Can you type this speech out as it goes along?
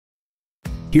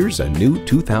Here's a new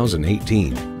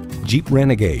 2018 Jeep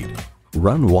Renegade.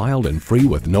 Run wild and free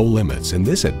with no limits in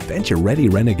this adventure-ready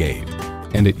Renegade.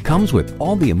 And it comes with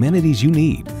all the amenities you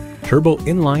need. Turbo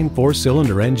inline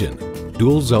 4-cylinder engine,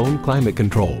 dual-zone climate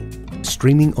control,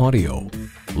 streaming audio,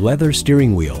 leather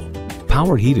steering wheel,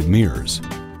 power heated mirrors,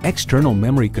 external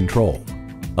memory control,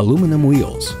 aluminum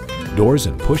wheels, doors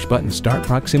and push-button start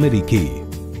proximity key,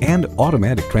 and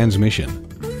automatic transmission.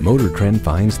 Motor Trend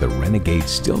finds the Renegade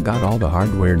still got all the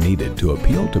hardware needed to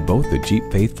appeal to both the Jeep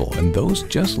faithful and those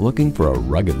just looking for a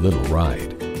rugged little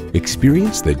ride.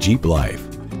 Experience the Jeep life.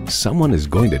 Someone is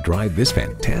going to drive this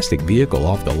fantastic vehicle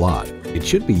off the lot. It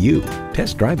should be you.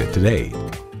 Test drive it today.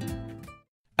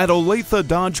 At Olathe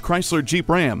Dodge Chrysler Jeep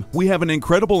Ram, we have an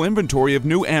incredible inventory of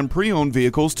new and pre-owned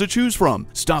vehicles to choose from.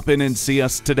 Stop in and see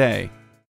us today.